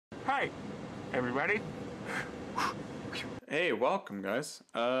Everybody? Hey, welcome, guys.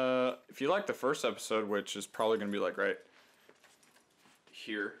 If you liked the first episode, which is probably gonna be like right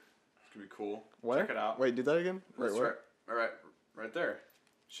here, it's gonna be cool. Where? Check it out. Wait, do that again. That's right. All right, right there.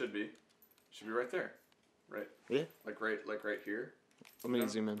 Should be right there. Right. Yeah. Like right here. Let me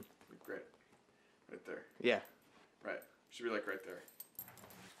zoom in. Right there. Yeah. Right. Should be like right there.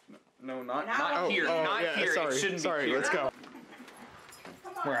 No, not Oh, here. oh, Not yeah, here. Sorry, It shouldn't sorry. be here. Let's go.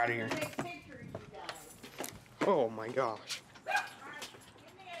 We're out of here. Oh my gosh.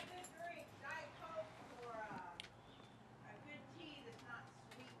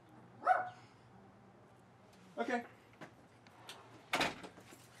 Okay.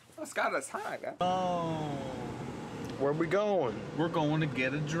 What's got us high, guys? Oh, Where we going? we're going to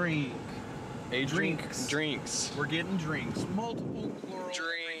get a drink. Drinks. We're getting drinks. Multiple plural.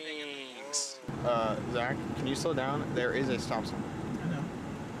 Drinks. Zach, can you slow down? There is a stop sign. I know.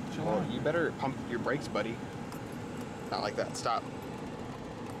 Chill Well, out. you better pump your brakes, buddy. Not like that. Stop.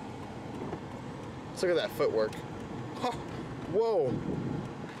 Let's look at that footwork. Huh. Whoa.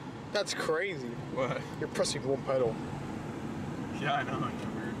 That's crazy. What? You're pressing one pedal. Yeah, I know. It's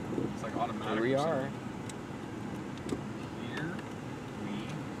weird. It's like automatic. Here we or are. something. Here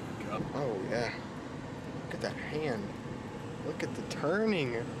we go. Oh yeah. Look at that hand. Look at the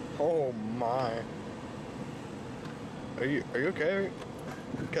turning. Oh my. Are you okay?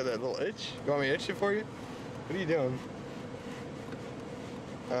 Got that little itch? You want me to itch it for you? What are you doing?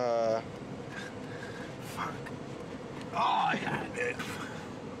 Fuck. Oh, yeah, I did.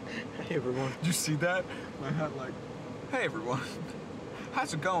 Hey everyone. Did you see that? I had like, hey everyone,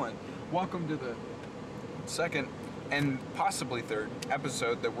 how's it going? Welcome to the second and possibly third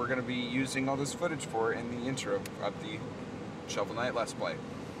episode that we're going to be using all this footage for in the intro of the Shovel Knight Let's Play.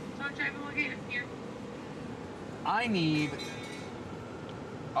 I need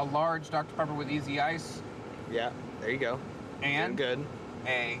a large Dr. Pepper with easy ice Yeah, there you go. and Good.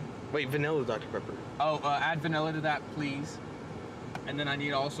 Wait, vanilla Dr. Pepper. add vanilla to that, please. And then I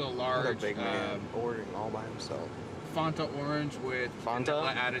need also a What a large big man ordering all by himself. Fanta orange with Fanta?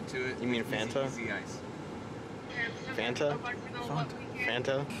 vanilla added to it. You mean Easy- Fanta? Easy ice. Fanta? Fanta.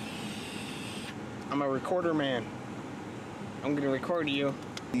 Fanta? I'm a recorder man. I'm gonna record you.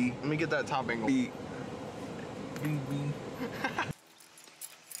 Let me get that top angle.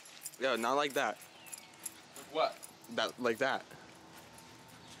 Yo, not like that. What? That like that.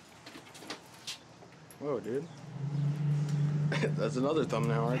 Whoa, dude. That's another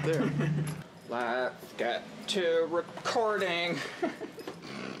thumbnail right there. Let's get to recording.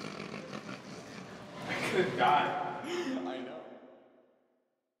 Good God. I know.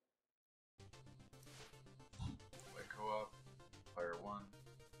 Play co-op. Player 1.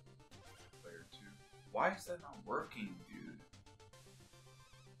 Player 2. Why is that not working, dude?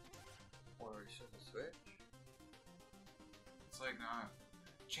 Or should I switch? It's like not.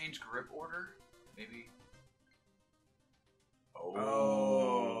 Change grip order? Maybe.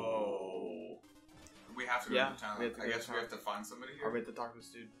 Oh. We have to go to town. I guess we have to find somebody here. Or we have to talk to this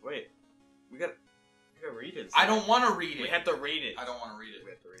dude. Wait. We gotta read it. I don't want to read it. We have to read it. I don't want to read it. We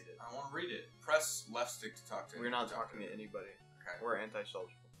have to read it. I don't want to read it. Press left stick to talk to We're not talking to anybody. Okay. We're antisocial.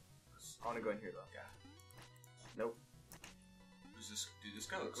 I want to go in here though. Yeah. Nope. Who's this? Dude, this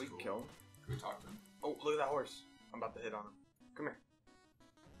guy looks We cool. kill him. Can we talk to him? Oh, look at that horse. I'm about to hit on him. Come here.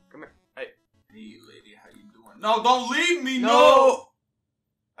 Come here. Hey. Hey, lady, how you doing? No, don't leave me. No!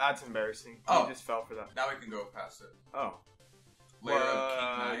 That's embarrassing. Oh. You just fell for that. Now we can go past it. Oh. Layer of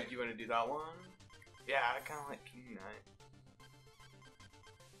King Knight. You want to do that one? Yeah, I kind of like King Knight.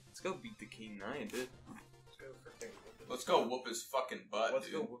 Let's go beat the King Knight, dude. Let's go freaking. Let's go whoop his fucking butt, Let's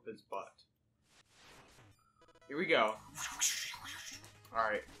dude. go whoop his butt. Here we go.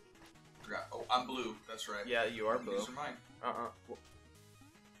 Alright. Oh, I'm blue. That's right. Yeah, you are blue. These are mine. Are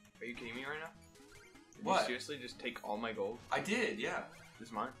you kidding me right now? Did What? you seriously just take all my gold? I did, yeah. This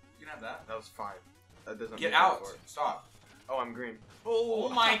is mine? You can have that. That was 5. That doesn't Get make up out. for it. Stop. Oh, I'm green. Oh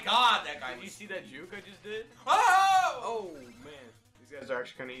my god, that guy Did you was... see that juke I just did? Oh! Oh, man. These guys are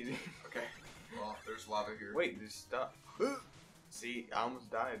actually kind of easy. Okay. Well, there's lava here. Wait, there's stuff. See, I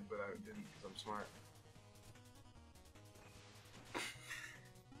almost died, but I didn't because I'm smart.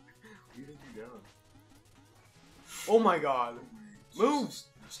 Where did you go? Oh my god. Move!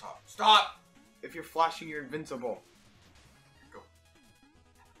 Stop. Stop! If you're flashing, you're invincible. Go.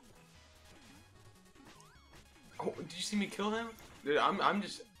 Oh, did you see me kill him? Dude, I'm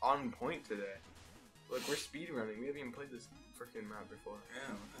just on point today. Look, we're speedrunning. We haven't even played this freaking map before.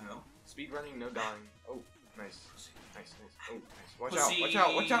 Yeah, what the hell? Speedrunning, no dying. Oh, nice. Nice, nice. Oh, nice. Watch Pussy. out, watch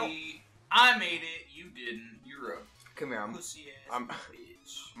out, watch out! I made it, you didn't. You're a Come here, I'm pussy ass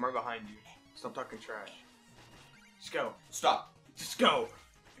bitch. I'm right behind you. Stop talking trash. Just go. Stop. Just go.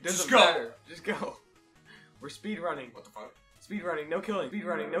 It doesn't Just go. matter. Just go. We're speed running. What the fuck? Speed running, no killing. Speed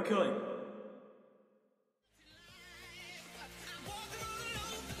running, no killing.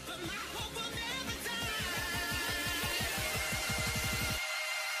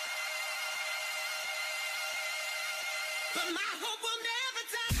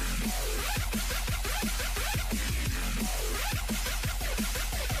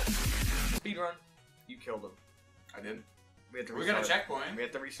 Speed run. You killed him. I did. We had to We restart. got a checkpoint. We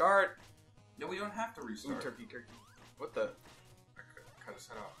had to restart. No, we don't have to Ooh, restart. turkey. What the? I cut us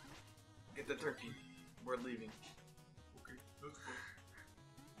off. Get the turkey. We're leaving. Okay, let's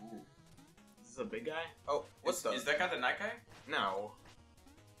go. Ooh. Is this a big guy? Oh, what's the? Is that guy the night guy? No.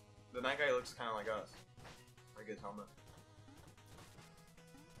 The night guy looks kind of like us. Like his helmet.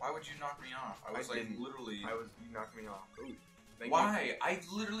 Why would you knock me off? I was like didn't. literally. You knocked me off. Ooh. Thank Why? I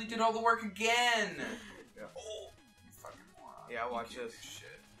literally did all the work again. Yeah. Oh, you fucking moron. Yeah, You watch can't this. do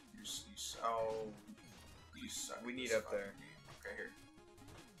Shit. You suck. Oh. You suck. We at need this up there. fucking game. Okay, here.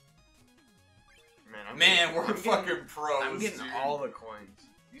 Man, We're I'm fucking getting, pros. I'm getting dude. all the coins.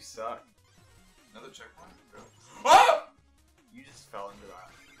 You suck. Another checkpoint. Go. Oh! You just fell into that.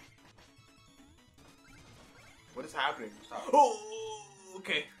 What is happening? Stop. Oh,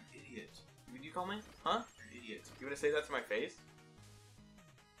 okay. Idiot. Would you call me? Huh? You're an idiot. You gonna say that to my face?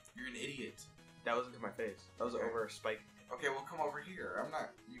 You're an idiot. That wasn't to my face. That was Okay. over a spike. Okay, well come over here. I'm not.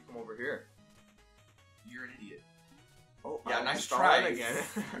 You come over here. You're an idiot. Oh, Yeah, I'm nice stalling try again.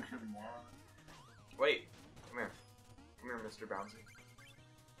 Fucking moron. Wait, come here. Come here, Mr. Bouncy.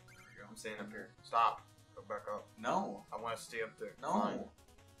 There we go. I'm staying up here. Stop. Go back up. No. I want to stay up there. No. Fine.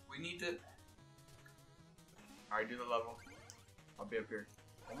 We need to. Alright, do the level. I'll be up here.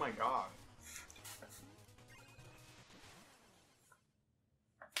 Oh my god.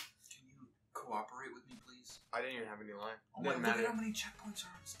 Can you cooperate with me, please? I didn't even have any line. Oh my! Didn't Look at matter. how many checkpoints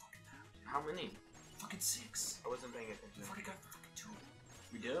are on this fucking map. Dude. How many? Fucking 6. I wasn't paying attention. You've already got fucking 2.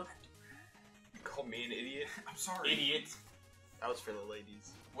 We do? You called me an idiot? I'm sorry. Idiot. That was for the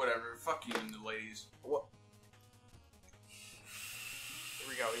ladies. Whatever. Fuck you and the ladies. What? Here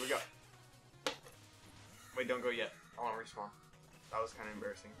we go, here we go. Wait, don't go yet. I want to respawn. That was kind of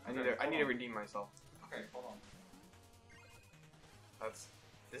embarrassing. I need to redeem myself. Okay, hold on.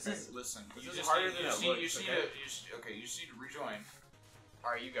 This Okay, is... listen. this You is just harder need, than you it just need, looks, you just okay? need to, okay, you just need to rejoin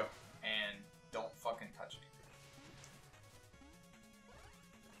Alright, you go. and don't fucking touch anything.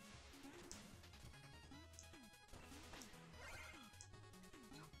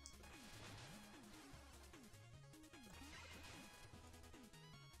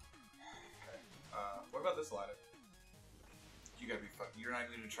 What about this ladder? You gotta be fucking. You're not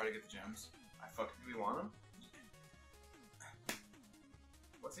even gonna try to get the gems. I fucking. Do we want them?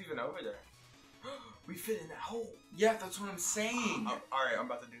 What's even over there? We fit in that hole. Yeah, that's what I'm saying. Alright, I'm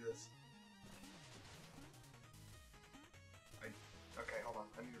about to do this. Okay, hold on.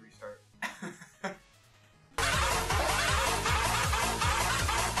 I need to restart.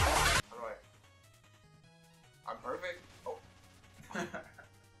 How do I... I'm perfect? Oh. Okay,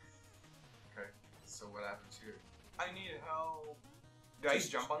 so what happens here? I need help. Do I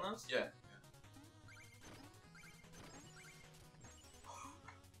Just jump on this? Yeah.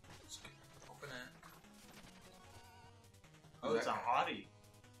 Open it. Oh, it's a hottie.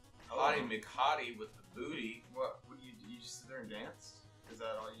 Hottie McHottie with the booty. What? Would you just sit there and dance? Is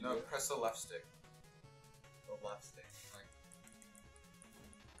that all you No, do? press the left stick. The left stick. Like,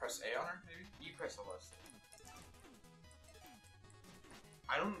 press A on her, maybe? You press the left stick.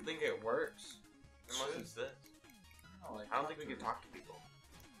 I don't think it works. Unless Should. it's this. No, like, I don't think we can talk to people.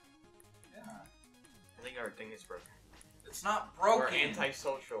 Yeah. I think our thing is broken. It's not broken. We're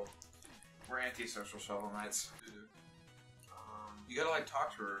antisocial. We're antisocial shovel knights. You gotta like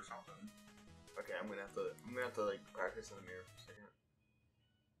talk to her or something. Okay, I'm gonna have to like practice in the mirror for a second.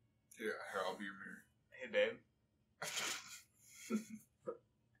 Here, I'll be your mirror. Hey, babe.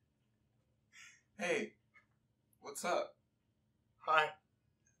 Hey, what's up? Hi.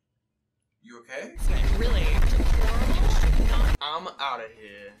 You okay? Really? I'm out of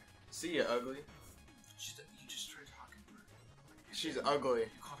here. See ya, ugly. You just tried talking to her. She's ugly. You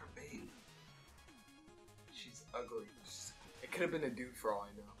called her babe. She's ugly. It could have been a dude for all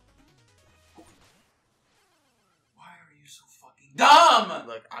I know. Why are you so fucking dumb?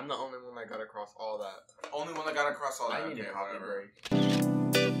 Look, I'm the only one that got across all that. Only one that got across all that. I need okay, a coffee whatever.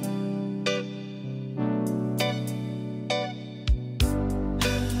 break.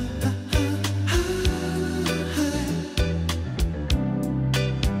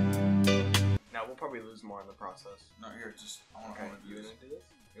 Now we'll probably lose more in the process. No, here, just I want Okay, to you do gonna this. do this?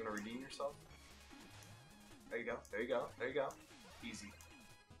 You wanna redeem yourself? There you go. There you go. There you go. Easy.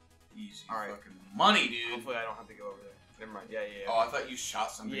 Easy All right. fucking money, dude. Hopefully I don't have to go over there. Never mind. Yeah. Oh, I thought you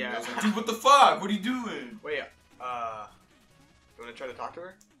shot something. Yeah. I was like, dude, what the fuck? What are you doing? Wait. You wanna try to talk to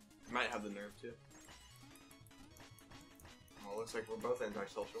her? You might have the nerve to. Well, looks like we're both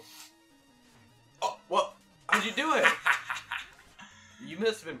antisocial. Oh, what? How'd you do it? You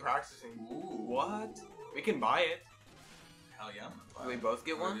must have been practicing. Ooh. What? We can buy it. Hell yeah. Do we both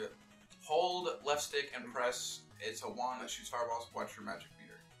get one? Hold left stick and press. It's a wand that shoots fireballs. Watch your magic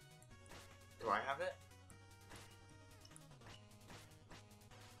meter. Do I have it?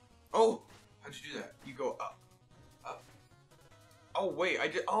 Oh! How'd you do that? You go up. Up. Oh, wait.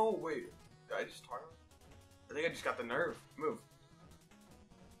 Oh, wait. Did I just talk? I think I just got the nerve. Move.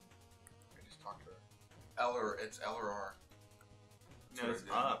 I just talked to her. It's L or R. No, it's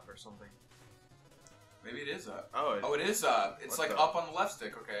up or something. Maybe it is up. Oh, it is up. It's what like the- up on the left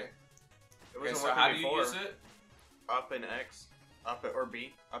stick, okay. It Okay, wasn't so working how do you before. use it? Up and X. Or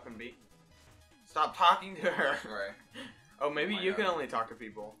B. Up and B. Stop talking to her. Right. Oh, maybe Oh my you God. can only talk to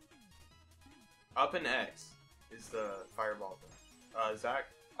people. Up and X is the fireball thing. Zach?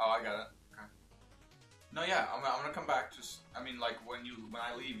 Oh, I got it. Okay. No, yeah, I'm gonna come back. Like when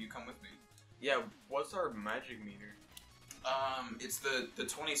I leave, you come with me. Yeah, what's our magic meter? It's the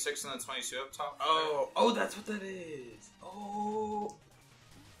 26 and the 22 up top. Oh, that's what that is. Oh.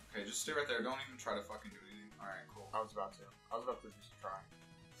 Okay, just stay right there. Don't even try to fucking do anything. All right, cool. I was about to just try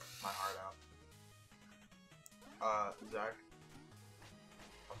my heart out. Zach.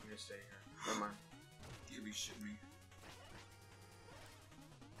 I'm gonna stay here. Never mind. You be shitting me.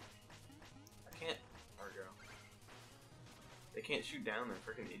 I can't. There we go. They can't shoot down. They're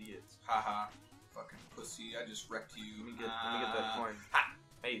freaking idiots. Haha. Fucking pussy. I just wrecked you. Let me get that coin. Ha!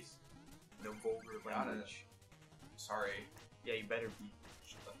 Ace. No vulgar Got it. language. Sorry. Yeah, you better be.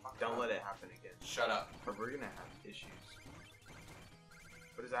 Shut the fuck Don't up. let it happen again. Shut up. Or we're gonna have issues.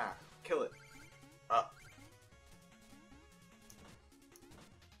 What is that? Kill it. Up.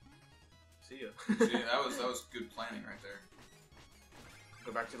 See ya. See, that was good planning right there.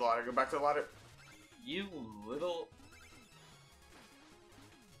 Go back to the ladder. Go back to the ladder. You little.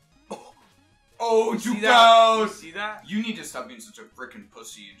 Oh, see you that? go! You see that? You need to stop being such a freaking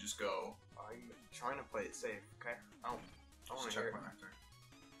pussy and just go. I'm trying to play it safe. Okay. I want Just to check hear my it. back there.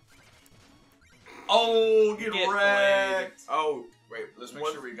 Oh, get Get wrecked! played. Oh, Wait, let's make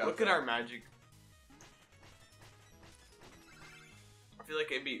sure we got. Look at our magic. I feel like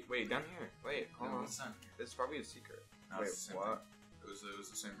it'd be. Wait, down here. Wait, hold on. What's that? This is probably a secret. No, Wait, it's the same what? thing. It was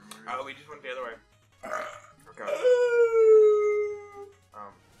the same room. Oh, we just went the other way. Okay.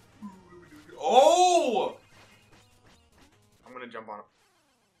 Oh! I'm gonna jump on it.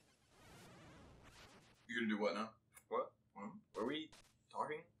 You gonna do what now? What? Were we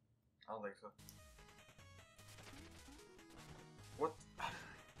talking? I don't think so. What?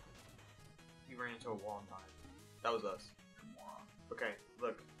 He ran into a wall and died. That was us. You moron. Okay,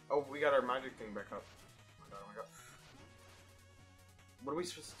 look. Oh, we got our magic thing back up. Oh my god. What are we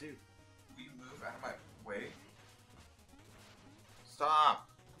supposed to do? Will you move out of my way? Stop!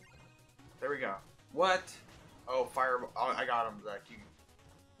 There we go. What? Oh, fireball. Oh, I got him, Zach. You.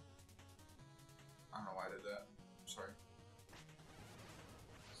 I don't know why I did that. I'm sorry.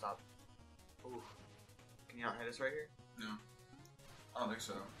 Stop. Ooh. Can you not hit us right here? No. I don't think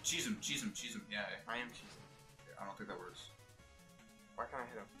so. Cheese him, cheese him, cheese him. Yeah, I am cheesing. I don't think that works. Why can't I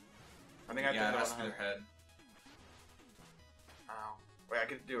hit him? I think I Yeah, have it to has hit to him be on their the head. head. Ow. Wait, I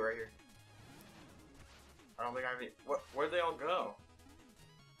could do it right here. I don't think I have any. What? Where'd they all go?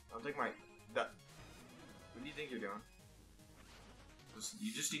 I don't think my. That. What do you think you're doing? Listen,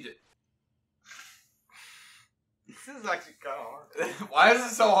 you just need to. This is actually kind of hard. Why is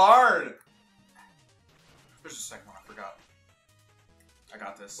it so hard? There's a second one. I forgot. I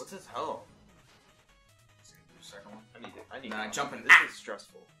got this. What's his health? Second one. I need it. I need Nah, it. jump in. This is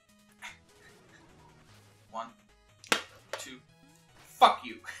stressful. 1, 2. Fuck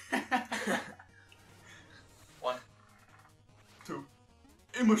you. 1, 2.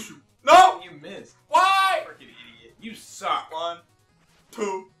 In my shoe. No! You missed. Why? Freaking idiot. You suck. 1,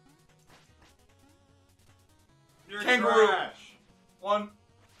 2. You're Kangaroo. trash. 1,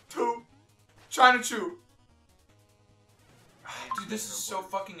 2. China chew. Dude, this is so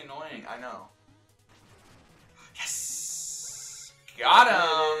fucking annoying. I know. Yes. Got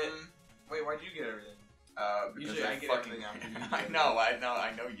him. Wait, why'd you get everything? Because Usually I get fucking. everything after you get I it.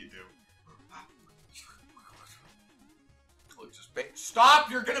 know you do. Look, just stop!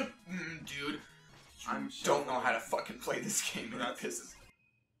 You're gonna, dude. You don't know how to fucking play this game. And that pisses.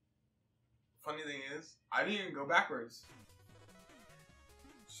 Funny thing is, I didn't even go backwards.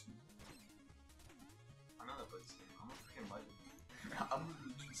 this game. I'm a freaking legend.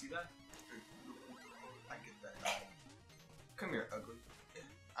 Did you see that? I get that. Come here, ugly.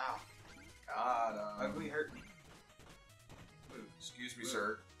 Ow. God, Ugly hurt me. Move. Excuse me, Move.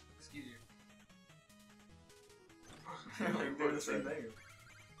 sir. Excuse you. Really, They're the what's same that? thing.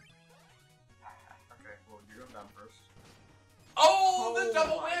 Okay, well, you're going down first. Oh, the Oh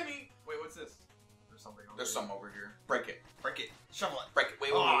double my- whammy! Wait, what's this? There's something over There's here. some over here. Break it. Break it. Shovel it. Break it.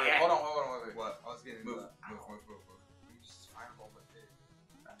 Wait, Oh, wait. yeah. Hold on, wait. What? I was getting Move, into that. move. You just fireball my pig.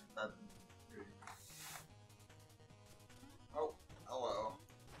 That. Oh, hello.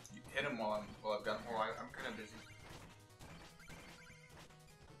 You hit him while I've got him. Well, I'm kind of busy.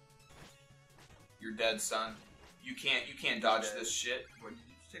 You're dead, son. You can't dodge Dead. this shit. What, did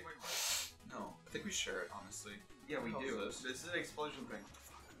you just take my glass? No, I think we share it, honestly. Yeah, we What the do. hell is this? This is an explosion thing.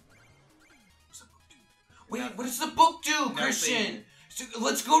 What's the book do? Wait, Nothing. what does the book do, Nothing. Christian? So,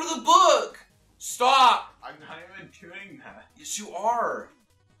 let's go to the book. Stop. I'm not even doing that. Yes, you are,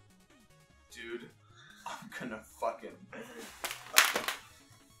 dude. I'm gonna fucking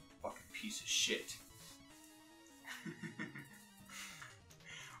piece of shit.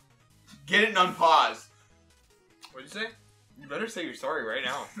 Get it and unpause. What'd you say? You better say you're sorry right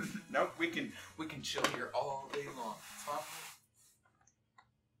now. Nope, we can chill here all day long. It's fine.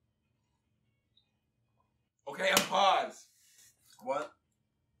 Okay, unpause. What?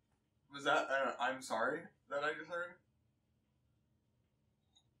 Was that I'm sorry that I just heard?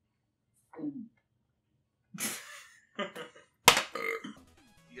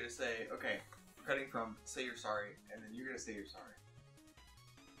 You gotta say, okay, we're cutting from say you're sorry, and then you're gonna say you're sorry.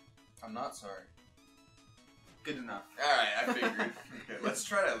 I'm not sorry. Good enough. Alright, I figured. Okay, let's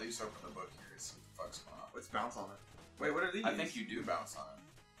try to at least open the book here and see what the fuck's going on. Let's bounce on it. Wait, what are these? I think you do bounce on it.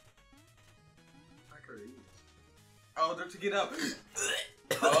 What the heck are these? Oh, they're to get up.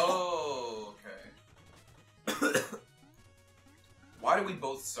 Oh, okay. Why do we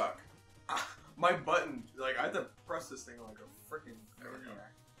both suck? My button, like, I have to press this thing like a freaking There we go.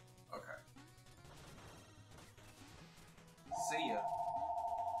 maniac. Okay. See ya.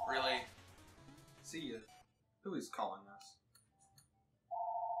 Really? See ya. Who is calling us?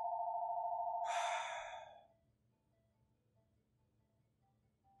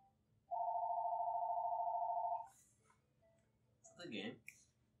 Is that the game?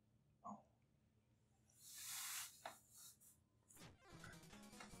 Oh.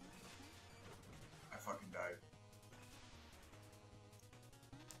 I fucking died.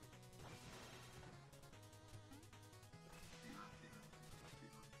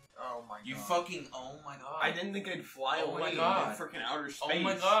 Oh my god. You fucking, oh my god. I didn't think I'd fly Oh my away God. in freaking outer space. Oh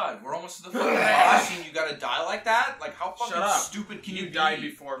my god, we're almost to the fucking boss and you gotta die like that? Like, how fucking Shut up. stupid can you, You be? died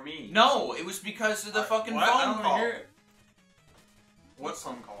before me. No, it was because of the fucking What? I phone don't call. hear it. What's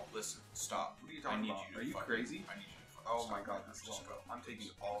phone call? Listen, stop. What are you I talking need about? you to Are you fucking- crazy? I need you to fucking Oh stop my god, right now. this is Just go. I'm taking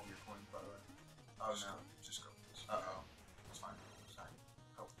all of your coins, by the way. Oh Just no. go. Just go. Uh-oh. It's fine. It's fine.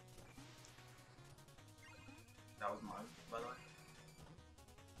 Go. That was mine, by the way.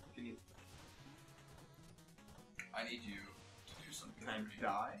 Can you I need you to do something can I for me.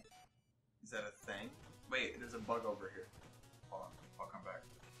 die? Is that a thing? Wait, there's a bug over here. Hold on. I'll come back.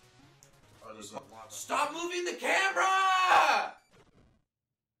 Oh, there's a lava. Stop moving the camera!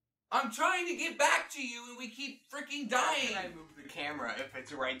 I'm trying to get back to you and we keep freaking How dying. can I move the camera if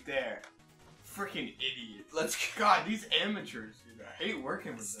it's right there? Freaking idiot. Let's God, these amateurs, dude. I hate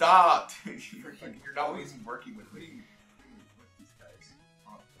working with them. stop. Dude. You're not always even working with What do me. you with these guys?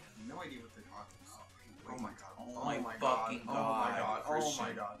 I have no idea what they're talking about. Oh my god. Oh my god. fucking Oh my god. Oh Christian.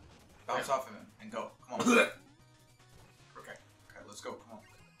 my god. Bounce off of him and go. Come on. Okay. Okay, let's go. Come on.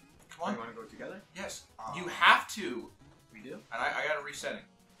 You Come on. want to go together? Yes. You have to. We do? And I got a resetting.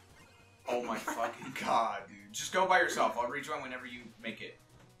 Oh my fucking god, dude. Just go by yourself. I'll rejoin whenever you make it.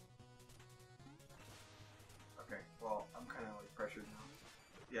 Okay. Well, I'm kind of like pressured now.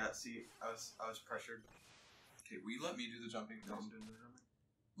 Yeah. See, I was pressured. Okay, will you let me do the jumping? No, please? I'm doing the jumping.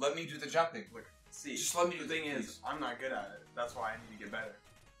 Let me do the jumping. Look. See. Just let me The do thing it, is, I'm not good at it. That's why I need to get better.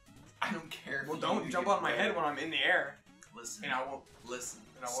 I don't care. Well, if you don't need to jump get on my head better. when I'm in the air, Listen. and I will. Listen.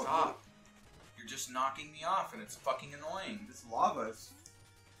 And I won't Stop. You're just knocking me off, and it's fucking annoying. This lava is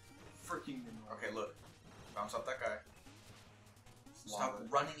freaking annoying. Okay, look. Bounce off that guy. This Stop lava.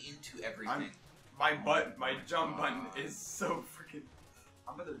 running into everything. My button, my jump button God. is so freaking.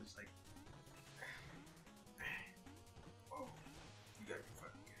 I'm about to just like. Whoa. You gotta be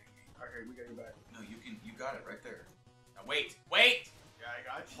fucking kidding me. Okay, we gotta go back. No, you got it right there. Now wait. Yeah, I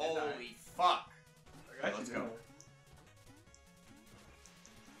got you. Holy fuck. I got Let's you. go. didn't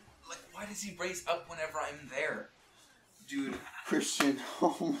Like, why does he raise up whenever I'm there? Dude, Christian,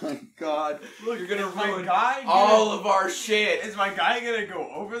 oh my god. Look, you're gonna is my ruin guy all of our shit. Is my guy gonna go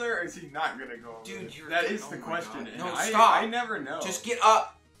over there, or is he not gonna go over Dude, there? That is oh the my question. God. And No, I, stop. I never know. Just get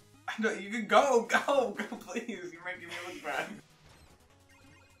up. No, you can go, please. You're making me look bad.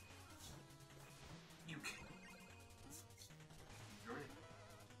 You can't.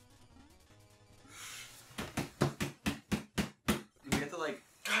 Do we have to like?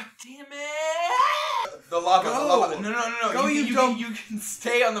 God damn it! The lava, Go. the lava. No. Go, you dumb- you can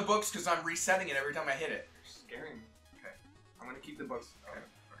stay on the books because I'm resetting it every time I hit it. You're scaring me. Okay. I'm gonna keep the books. Okay.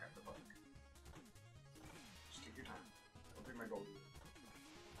 The book. Just take your time. I'll take my gold.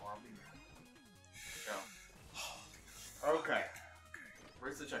 Or I'll be mad. Go. Okay.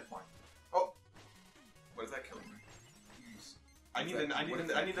 Where's the checkpoint? Oh. What does that kill me? I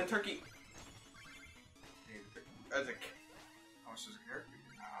need the turkey. That's a. How much does it hurt?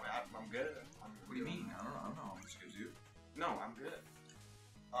 I'm good. What do you mean? I don't know how much it gives you. No, I'm good.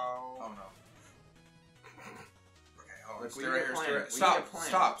 Oh no. Okay, Look, stay we right need a here. plan. Stay right. We need a plan.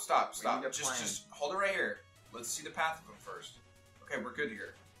 Stop. We need a plan. Just hold it right here. Let's see the path of them first. Okay, we're good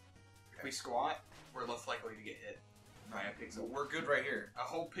here. If we squat, we're less likely to get hit by a pixel. We're good right here. A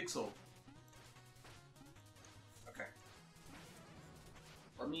whole pixel. Okay.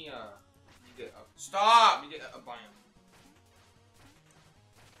 Let me get a. Stop! Let me get a biome.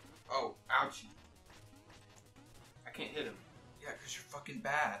 Oh, Ouchie. I can't hit him. yeah, because you're fucking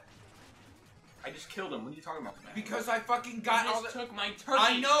bad. I just killed him. What are you talking about? Because I fucking got all the. took my turkey.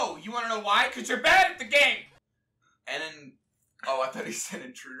 I know. You want to know why? Because you're bad at the game. And then, oh, I thought he said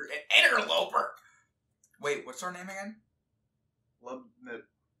intruder. An interloper. Wait, what's our name again?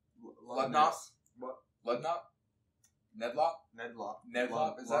 Ludnop. What? Ludnop. Nedlop. Nedlop.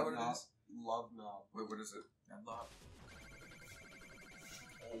 Nedlop. Is that what it is? Love knob. Wait, what is it? Nedlop.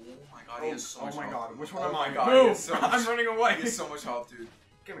 Oh my god, he has so much Oh my health. god, which one Oh am my I? god, he Move! has so much- I'm running away. He has so much health, dude.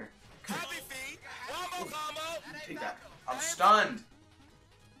 Come here. Take that. I'm stunned.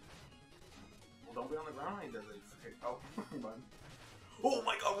 Well, don't be on the ground. He does it. Okay. Oh, button. Oh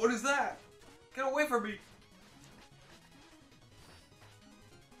my god, what is that? Get away from me.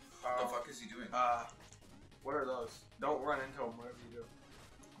 What the fuck is he doing? What are those? Don't run into them. Whatever you do.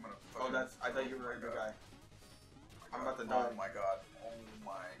 I'm gonna Oh, fucking- that's. I thought you were a good guy. Oh I'm my about to god. die. Oh my god. Oh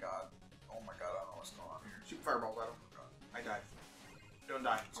my god. Oh my god, I don't know what's going on here. Shoot fireballs at him. I died. Don't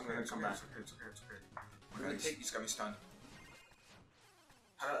die. I'm gonna come back. It's okay. Oh my god, he's got me stunned.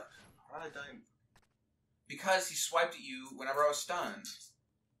 How did I die? Because he swiped at you whenever I was stunned.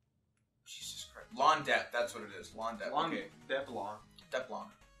 Jesus Christ. Lawn depth, that's what it is. Lawn depth. Long. Okay. Depth long. Depth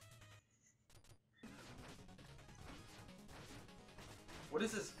long. What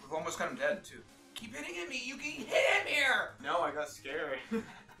is this? We've almost got him dead, too. Keep hitting at me! You can hit him here! No, I got scared.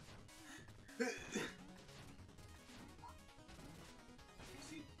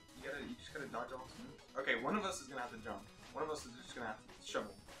 See, you just gotta dodge all this moves. Okay, one of us is gonna have to jump. One of us is just gonna have to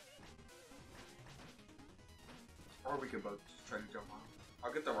shovel. Or we could both just try to jump on him.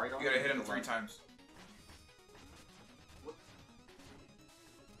 I'll get the right arm. You gotta hit him the 3 left. times. What?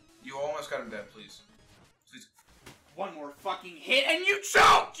 You almost got him dead, please. Please. One more fucking hit and you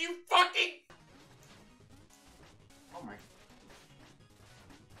choked, you fucking... Oh my.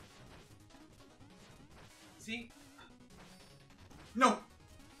 See? No!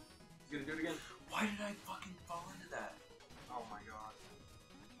 You gonna do it again? Why did I fucking fall into that? Oh my god.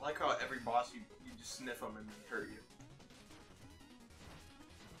 I like how every boss you just sniff them and they hurt you.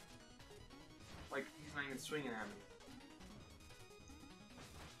 Like, he's not even swinging at me.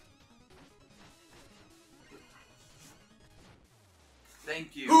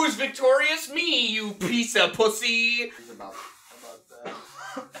 Thank you. Who's victorious? Me, you piece of pussy! It's about that.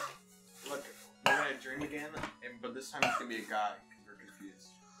 Look, we're gonna dream again, but this time it's gonna be a guy, because we're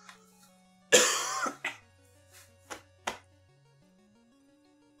confused.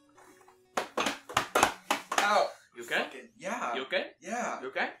 Ow! You okay? Yeah. You okay? Yeah. You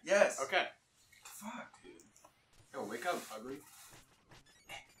okay? Yes. Okay. Fuck, dude. Yo, wake up, ugly.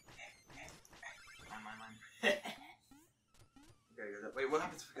 Mine. Okay, go that. Wait, what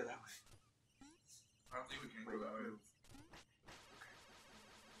happens if we go that way? I don't think we can Wait, go that way. move.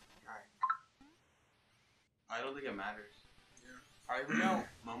 Alright. I don't think it matters. Yeah. Alright, here we go.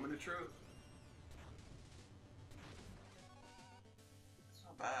 Moment of truth. It's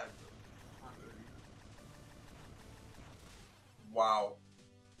not bad, but it's not good either. Wow.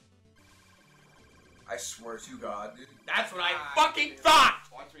 I swear to God, dude. That's what I fucking thought!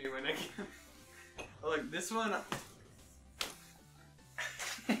 Watch me win again. Look, this one.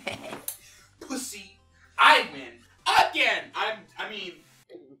 Pussy, I win again. I mean,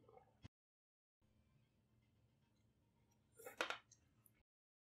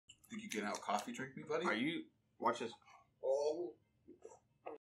 Think you can out coffee drink me, buddy? Are you... Watch this. Oh.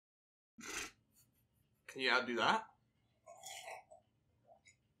 Can you outdo that?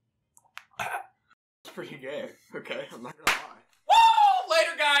 It's pretty gay. Okay, I'm not gonna lie. Woo!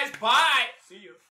 Later, guys. Bye. See you.